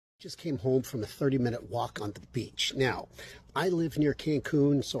Just came home from a 30-minute walk on the beach. Now, I live near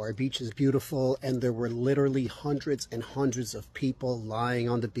Cancun, so our beach is beautiful, and there were literally hundreds and hundreds of people lying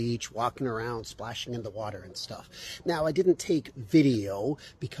on the beach, walking around, splashing in the water and stuff. Now, I didn't take video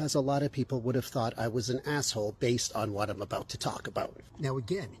because a lot of people would have thought I was an asshole based on what I'm about to talk about. Now,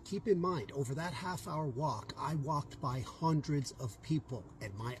 again, keep in mind, over that half-hour walk, I walked by hundreds of people,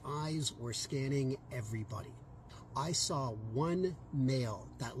 and my eyes were scanning everybody. I saw one male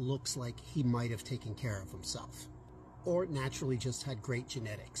that looks like he might have taken care of himself or naturally just had great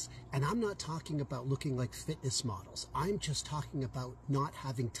genetics. And I'm not talking about looking like fitness models. I'm just talking about not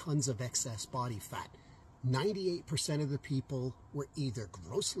having tons of excess body fat. 98% of the people were either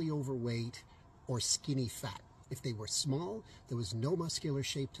grossly overweight or skinny fat. If they were small, there was no muscular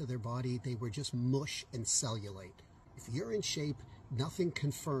shape to their body. They were just mush and cellulite. If you're in shape, nothing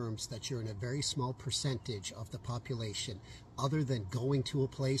confirms that you're in a very small percentage of the population other than going to a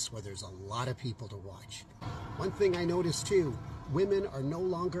place where there's a lot of people to watch. One thing I noticed too, women are no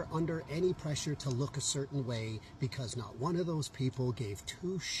longer under any pressure to look a certain way because not one of those people gave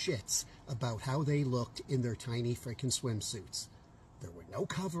two shits about how they looked in their tiny freaking swimsuits. There were no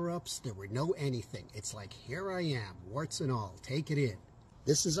cover-ups, there were no anything. It's like, here I am, warts and all, take it in.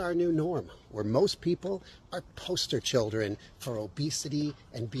 This is our new norm, where most people are poster children for obesity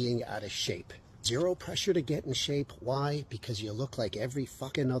and being out of shape. Zero pressure to get in shape. Why? Because you look like every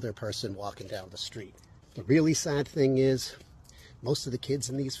fucking other person walking down the street. The really sad thing is, most of the kids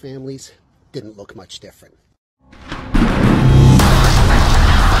in these families didn't look much different.